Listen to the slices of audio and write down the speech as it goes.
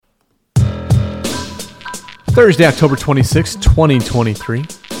Thursday, October 26, 2023.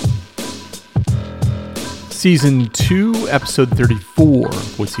 Season 2, Episode 34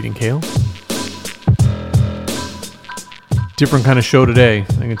 of What's Eating Kale. Different kind of show today, I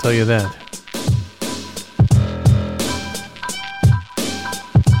can tell you that.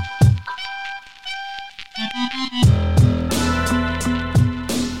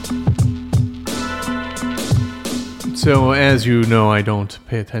 So, as you know, I don't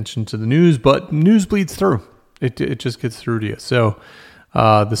pay attention to the news, but news bleeds through. It just gets through to you. So,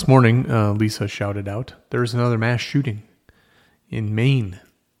 this morning, Lisa shouted out, there's another mass shooting in Maine.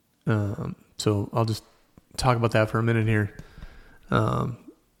 So, I'll just talk about that for a minute here.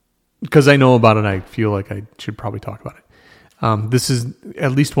 Because I know about it, I feel like I should probably talk about it. This is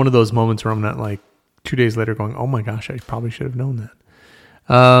at least one of those moments where I'm not like 2 days later going, oh my gosh, I probably should have known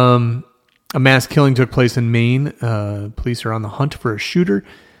that. A mass killing took place in Maine. Police are on the hunt for a shooter,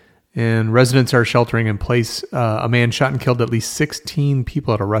 and residents are sheltering in place. A man shot and killed at least 16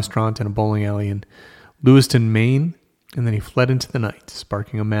 people at a restaurant and a bowling alley in Lewiston, Maine, and then he fled into the night,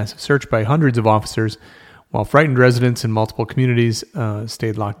 sparking a massive search by hundreds of officers, while frightened residents in multiple communities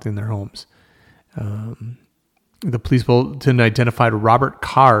stayed locked in their homes. The police bulletin identified Robert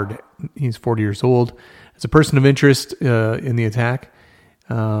Card, he's 40 years old, as a person of interest in the attack.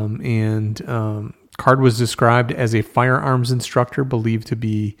 Card was described as a firearms instructor believed to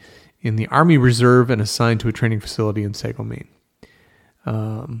be in the Army Reserve and assigned to a training facility in Sago, Maine.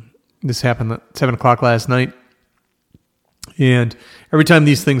 This happened at 7 o'clock last night. And every time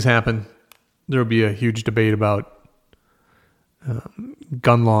these things happen, there will be a huge debate about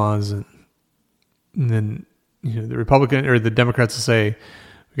gun laws. And then, the Republican or the Democrats will say,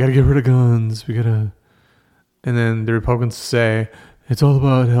 we got to get rid of guns. And then the Republicans say, it's all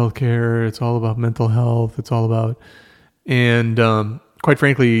about healthcare. It's all about mental health. It's all about, and quite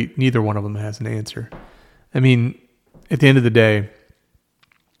frankly, neither one of them has an answer. I mean, at the end of the day,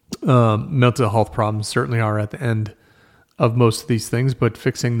 mental health problems certainly are at the end of most of these things, but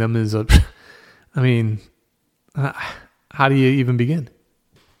fixing them is how do you even begin?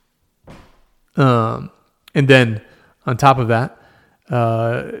 And then on top of that,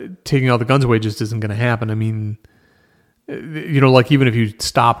 taking all the guns away just isn't going to happen. I mean, like even if you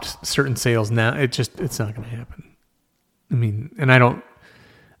stopped certain sales now, it's not going to happen. I mean, and I don't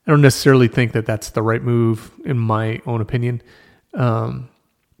necessarily think that that's the right move in my own opinion. How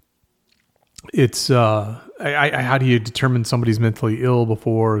do you determine somebody's mentally ill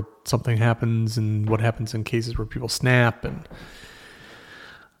before something happens, and what happens in cases where people snap? And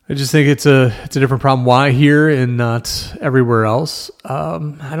I just think it's a different problem. Why here and not everywhere else?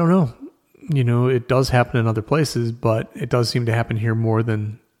 I don't know. It does happen in other places, but it does seem to happen here more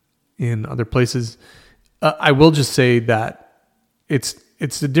than in other places. I will just say that it's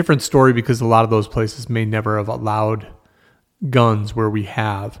a different story because a lot of those places may never have allowed guns where we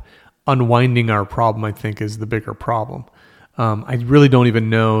have. Unwinding our problem, I think, is the bigger problem. I really don't even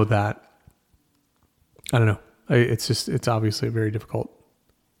know that. I don't know. It's obviously a very difficult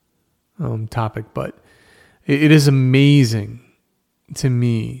topic, but it is amazing to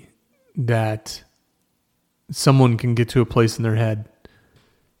me that someone can get to a place in their head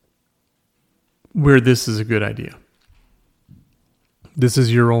where this is a good idea. This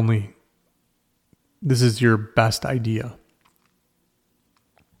is your best idea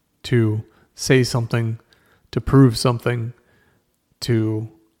to say something, to prove something, to,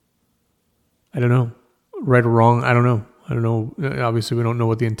 I don't know, right or wrong. I don't know. Obviously, we don't know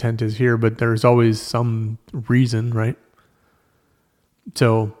what the intent is here, but there's always some reason, right?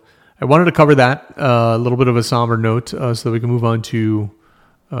 So I wanted to cover that, a little bit of a somber note, so that we can move on to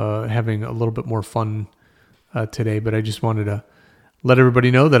having a little bit more fun today. But I just wanted to let everybody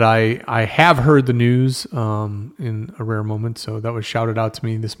know that I have heard the news in a rare moment. So that was shouted out to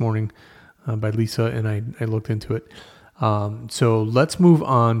me this morning by Lisa, and I looked into it. So let's move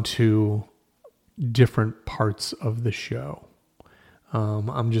on to different parts of the show.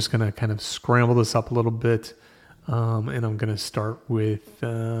 I'm just going to kind of scramble this up a little bit. And I'm going to start with,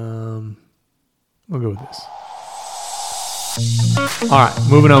 we'll go with this. All right,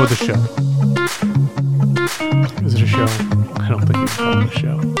 moving on with the show. Is it a show? I don't think you can call it a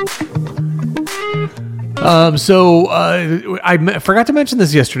show. I forgot to mention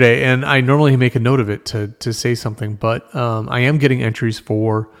this yesterday, and I normally make a note of it to say something, but I am getting entries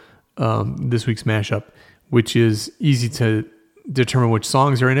for this week's mashup, which is easy to determine which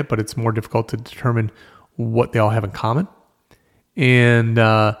songs are in it, but it's more difficult to determine what they all have in common. And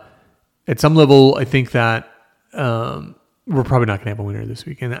at some level, I think that we're probably not going to have a winner this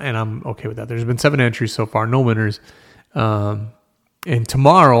week, and I'm okay with that. There's been 7 entries so far, no winners. And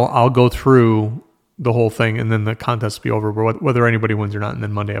tomorrow I'll go through the whole thing, and then the contest will be over, whether anybody wins or not. And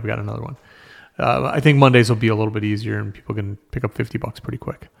then Monday I've got another one. I think Mondays will be a little bit easier, and people can pick up $50 pretty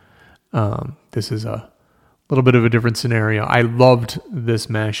quick. This is a little bit of a different scenario. I loved this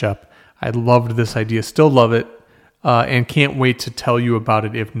mashup. I loved this idea. Still love it, and can't wait to tell you about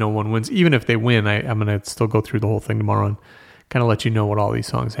it if no one wins. Even if they win, I'm going to still go through the whole thing tomorrow and kind of let you know what all these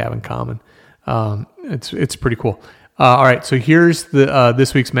songs have in common. It's pretty cool. All right, so here's the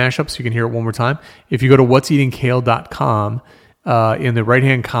this week's mashup, so you can hear it one more time. If you go to what'seatingkale.com, in the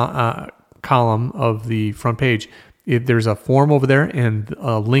right-hand column of the front page, there's a form over there and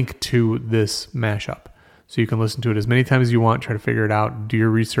a link to this mashup. So you can listen to it as many times as you want, try to figure it out, do your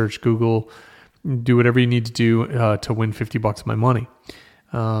research, Google, do whatever you need to do to win $50 of my money.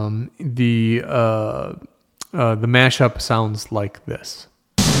 The mashup sounds like this.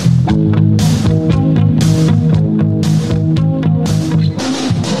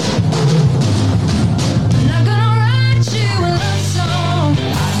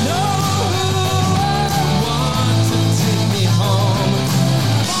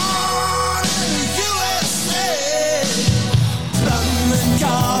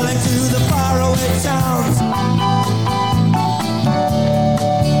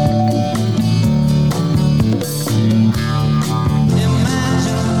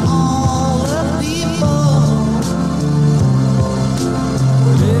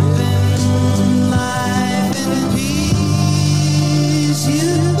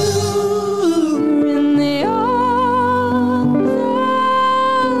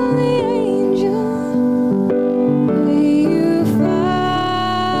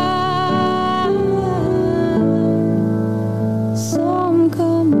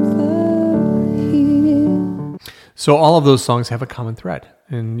 So all of those songs have a common thread,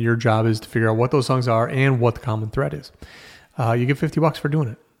 and your job is to figure out what those songs are and what the common thread is. You get $50 for doing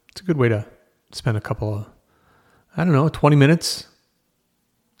it. It's a good way to spend a couple of, 20 minutes,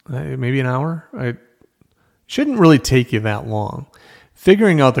 maybe an hour. It shouldn't really take you that long.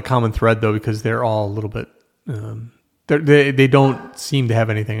 Figuring out the common thread, though, because they're all a little bit, they don't seem to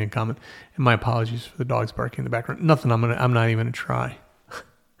have anything in common. And my apologies for the dogs barking in the background. Nothing. I'm not even going to try.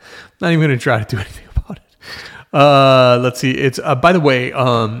 Not even going to try to do anything about it. Let's see. It's by the way,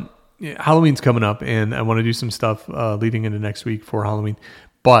 Halloween's coming up, and I want to do some stuff leading into next week for Halloween.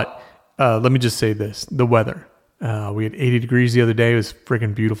 But let me just say this: the weather. We had 80 degrees the other day. It was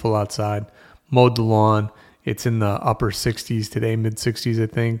freaking beautiful outside. Mowed the lawn. It's in the upper 60s today, mid 60s, I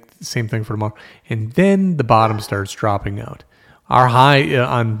think. Same thing for tomorrow. And then the bottom starts dropping out. Our high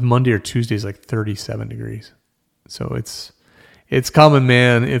on Monday or Tuesday is like 37 degrees. So it's coming,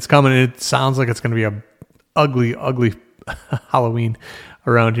 man. It's coming. It sounds like it's going to be a ugly Halloween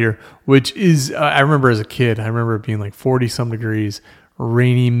around here, which is, I remember as a kid, I remember it being like 40 some degrees,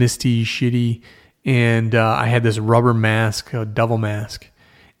 rainy, misty, shitty. And I had this rubber mask, a devil mask.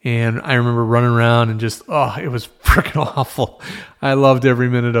 And I remember running around and just, it was freaking awful. I loved every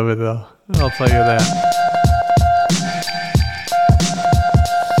minute of it, though. I'll tell you that.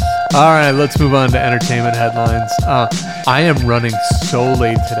 All right, let's move on to entertainment headlines. I am running so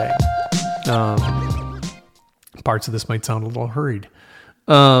late today. Parts of this might sound a little hurried.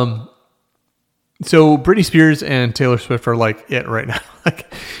 So Britney Spears and Taylor Swift are like it right now.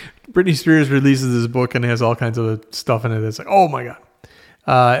 Like Britney Spears releases this book and has all kinds of stuff in it. It's like, oh my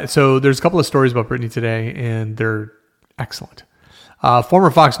God. So there's a couple of stories about Britney today, and they're excellent.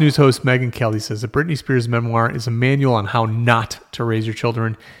 Former Fox News host Megyn Kelly says that Britney Spears' memoir is a manual on how not to raise your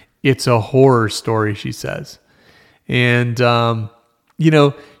children. It's a horror story, she says. And,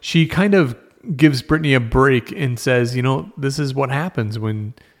 she kind of gives Britney a break and says, this is what happens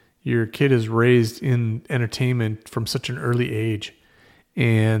when your kid is raised in entertainment from such an early age,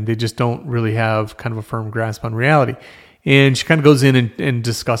 and they just don't really have kind of a firm grasp on reality. And she kind of goes in and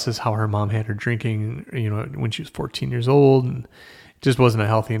discusses how her mom had her drinking, when she was 14 years old, and it just wasn't a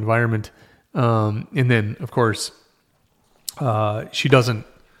healthy environment. And then, of course, she's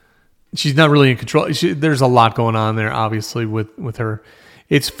not really in control. There's a lot going on there, obviously, with her.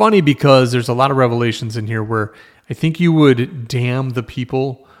 It's funny because there's a lot of revelations in here where I think you would damn the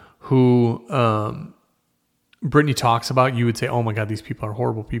people who Britney talks about. You would say, oh my God, these people are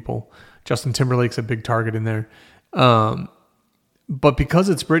horrible people. Justin Timberlake's a big target in there. But because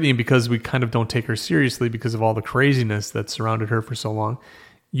it's Britney, and because we kind of don't take her seriously because of all the craziness that surrounded her for so long,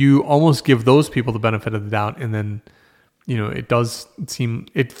 you almost give those people the benefit of the doubt. And then,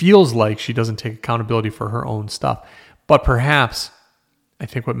 it feels like she doesn't take accountability for her own stuff. But perhaps, I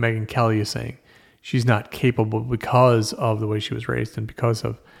think what Megyn Kelly is saying, she's not capable because of the way she was raised and because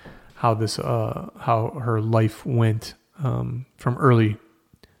of how how her life went from early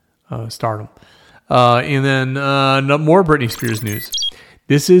stardom. And then no more Britney Spears news.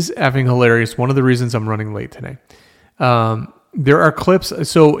 This is effing hilarious. One of the reasons I'm running late today. There are clips.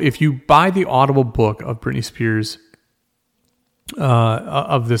 So if you buy the Audible book of Britney Spears,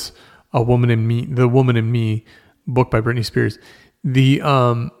 of this The Woman in Me book by Britney Spears,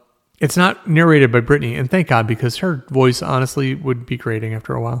 it's not narrated by Britney, and thank God, because her voice honestly would be grating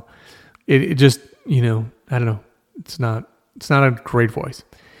after a while. It just, I don't know. It's not a great voice.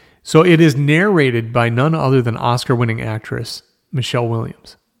 So it is narrated by none other than Oscar-winning actress Michelle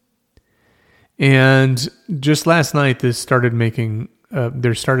Williams. And just last night, this started making,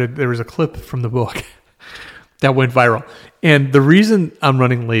 there was a clip from the book that went viral. And the reason I'm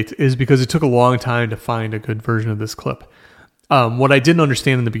running late is because it took a long time to find a good version of this clip. What I didn't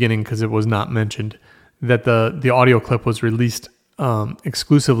understand in the beginning, because it was not mentioned, that the audio clip was released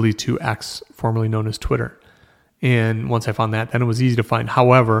exclusively to X, formerly known as Twitter. And once I found that, then it was easy to find.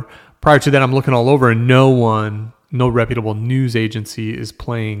 However, prior to that, I'm looking all over, and no reputable news agency is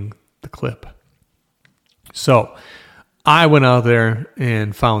playing the clip. So I went out there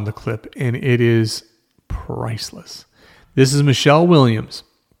and found the clip, and it is priceless. This is Michelle Williams.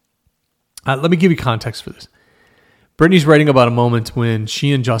 Let me give you context for this. Britney's writing about a moment when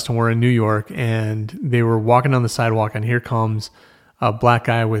she and Justin were in New York, and they were walking down the sidewalk, and here comes a black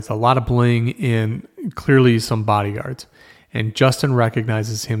guy with a lot of bling and clearly some bodyguards. And Justin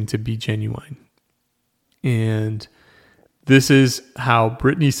recognizes him to be Genuine. And this is how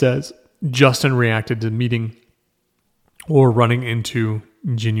Britney says Justin reacted to meeting or running into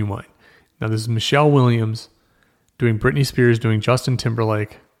Genuine. Now, this is Michelle Williams doing Britney Spears, doing Justin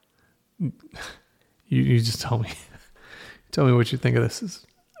Timberlake. You just tell me. Tell me what you think of this. It's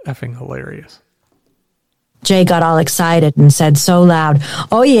effing hilarious. Jay got all excited and said so loud,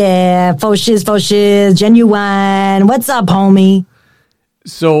 "Oh yeah, faux shiz, Genuine. What's up, homie?"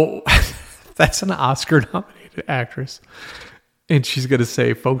 So that's an Oscar-nominated actress. And she's going to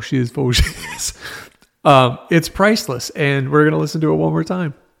say, faux shiz. It's priceless. And we're going to listen to it one more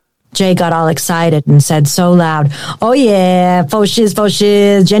time. Jay got all excited and said so loud, "Oh yeah, faux shiz,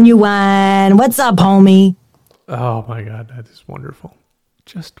 Genuine. What's up, homie?" Oh my God, that is wonderful.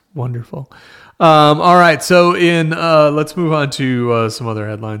 Just wonderful. All right, so let's move on to some other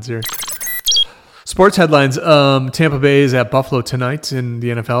headlines here. Sports headlines. Tampa Bay is at Buffalo tonight in the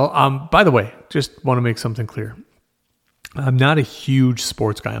NFL. By the way, just want to make something clear. I'm not a huge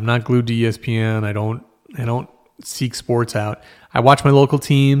sports guy. I'm not glued to ESPN. I don't seek sports out. I watch my local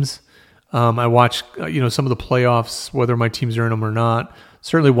teams. I watch some of the playoffs, whether my teams are in them or not.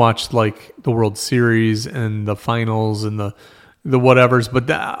 Certainly watch like the World Series and the finals and the whatevers, but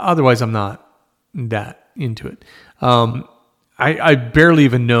otherwise I'm not that into it. I barely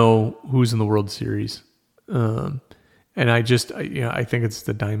even know who's in the World Series. And I think it's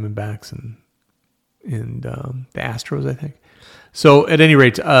the Diamondbacks and the Astros, I think. So at any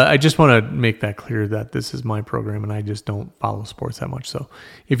rate, I just want to make that clear that this is my program and I just don't follow sports that much. So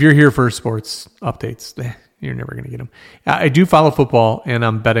if you're here for sports updates, you're never going to get them. I do follow football, and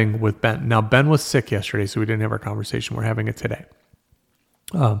I'm betting with Ben. Now, Ben was sick yesterday, so we didn't have our conversation. We're having it today.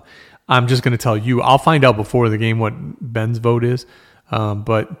 I'm just going to tell you, I'll find out before the game what Ben's vote is.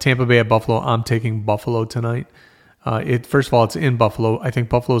 But Tampa Bay at Buffalo, I'm taking Buffalo tonight. First of all, it's in Buffalo. I think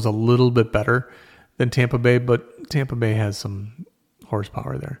Buffalo is a little bit better than Tampa Bay, but Tampa Bay has some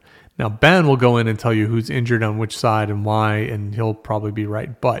horsepower there. Now, Ben will go in and tell you who's injured on which side and why, and he'll probably be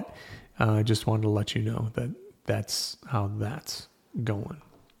right. But I just wanted to let you know that that's how that's going.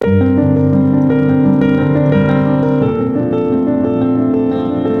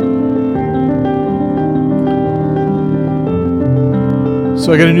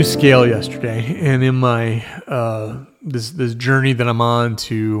 So I got a new scale yesterday, and in my this journey that I'm on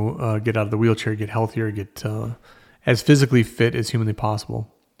to get out of the wheelchair, get healthier, get as physically fit as humanly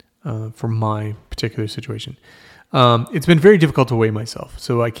possible for my particular situation, it's been very difficult to weigh myself.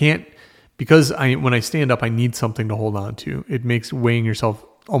 So I can't. Because when I stand up, I need something to hold on to. It makes weighing yourself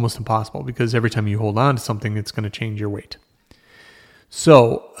almost impossible because every time you hold on to something, it's going to change your weight.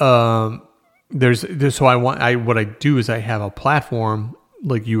 So what I do is I have a platform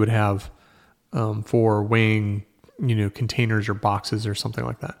like you would have for weighing, containers or boxes or something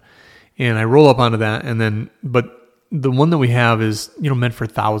like that. And I roll up onto that, but the one that we have is meant for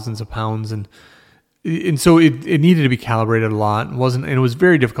thousands of pounds, and so it needed to be calibrated a lot. And it was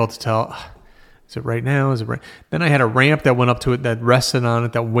very difficult to tell, is it right now? Is it right? Then I had a ramp that went up to it that rested on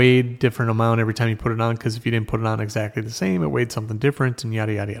it that weighed different amount every time you put it on, because if you didn't put it on exactly the same, it weighed something different, and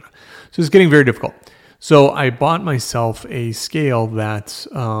yada, yada, yada. So it's getting very difficult. So I bought myself a scale that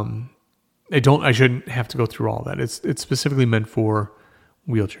I shouldn't have to go through all that. It's specifically meant for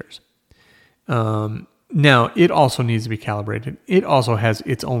wheelchairs. Now, it also needs to be calibrated. It also has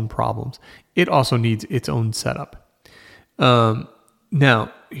its own problems. It also needs its own setup.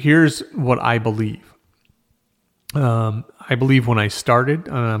 Now, here's what I believe. I believe when I started,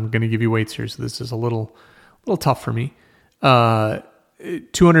 I'm going to give you weights here, so this is a little tough for me.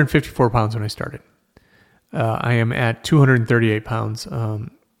 254 pounds when I started. I am at 238 pounds.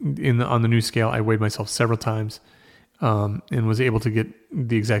 On the new scale, I weighed myself several times, and was able to get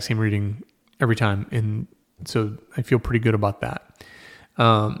the exact same reading every time. And so I feel pretty good about that.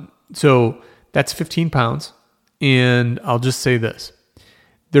 So that's 15 pounds. And I'll just say this.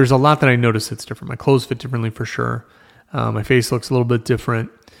 There's a lot that I notice that's different. My clothes fit differently for sure. My face looks a little bit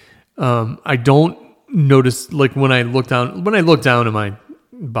different. I don't notice, like when I look down at my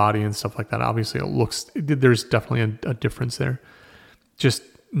body and stuff like that, obviously there's definitely a difference there. Just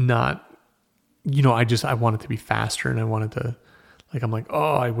not, I want it to be faster, and I wanted to, I'm like,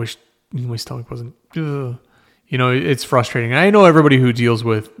 oh, I wish my stomach wasn't, it's frustrating. I know everybody who deals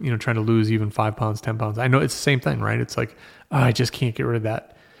with, trying to lose even 5 pounds, 10 pounds. I know it's the same thing, right? It's like, oh, I just can't get rid of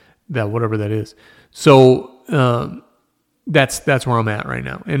that whatever that is. So, that's where I'm at right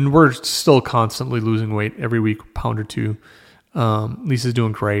now. And we're still constantly losing weight every week, pound or two. Lisa's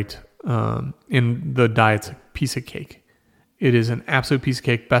doing great. And the diet's a piece of cake. It is an absolute piece of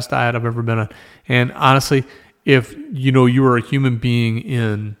cake. Best diet I've ever been on. And honestly, if, you were a human being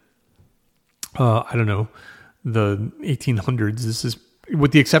in, I don't know, the 1800s, this is,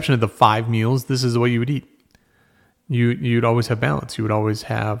 with the exception of the 5 meals, this is the way you would eat. You'd always have balance. You would always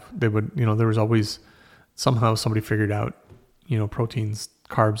have, there was always somehow somebody figured out, proteins,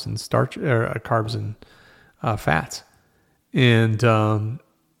 carbs and starch, or carbs and fats. And, and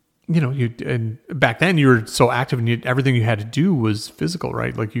back then you were so active, and everything you had to do was physical,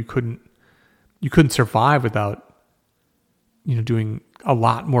 right? Like you couldn't survive without, doing a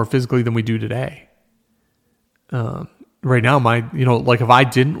lot more physically than we do today. Right now, if I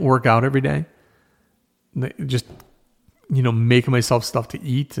didn't work out every day, just, making myself stuff to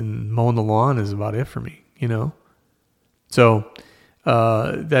eat and mowing the lawn is about it for me, So,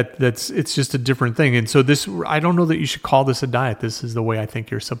 it's just a different thing. And so I don't know that you should call this a diet. This is the way I think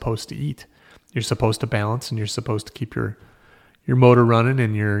you're supposed to eat. You're supposed to balance, and you're supposed to keep your motor running,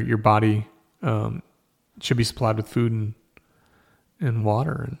 and your body, should be supplied with food and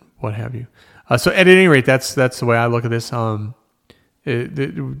water and what have you. So at any rate, that's the way I look at this.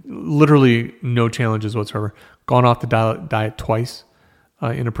 Literally no challenges whatsoever. Gone off the diet twice,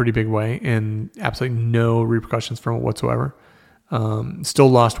 in a pretty big way, and absolutely no repercussions from it whatsoever. Still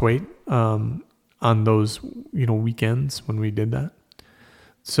lost weight on those weekends when we did that.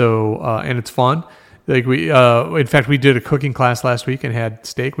 So and it's fun. Like in fact, we did a cooking class last week and had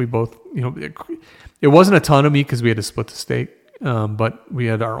steak. We both, it wasn't a ton of meat because we had to split the steak, but we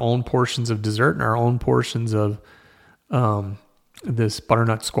had our own portions of dessert and our own portions of this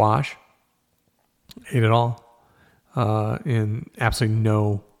butternut squash. Ate it all, and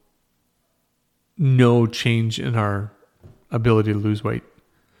absolutely no change in our ability to lose weight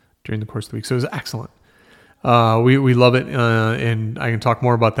during the course of the week. So it was excellent. We love it. And I can talk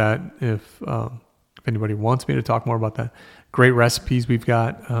more about that if anybody wants me to talk more about that. Great recipes we've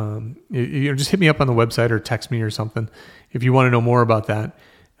got. Just hit me up on the website or text me or something if you want to know more about that.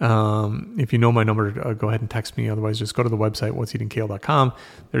 If you know my number, go ahead and text me. Otherwise, just go to the website, what'seatingkale.com.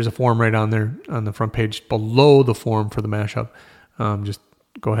 There's a form right on there on the front page below the form for the mashup. Just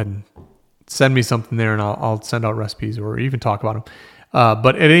go ahead and send me something there, and I'll send out recipes or even talk about them.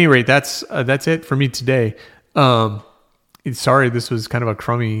 But at any rate, that's it for me today. Sorry, this was kind of a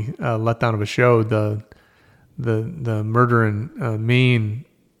crummy letdown of a show. The murder in Maine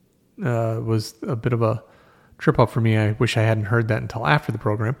was a bit of a trip up for me. I wish I hadn't heard that until after the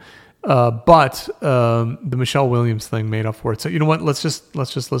program. But the Michelle Williams thing made up for it. So you know what? Let's just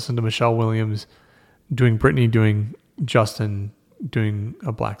listen to Michelle Williams doing Brittany, doing Justin, doing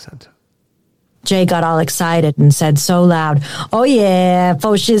a black scent. Jay got all excited and said so loud, "Oh yeah,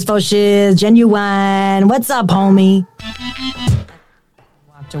 faux shiz, genuine. What's up, homie?"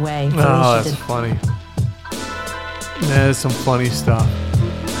 Walked away. Oh, that's funny. That is some funny stuff.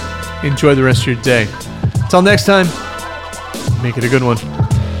 Enjoy the rest of your day. Until next time, make it a good one.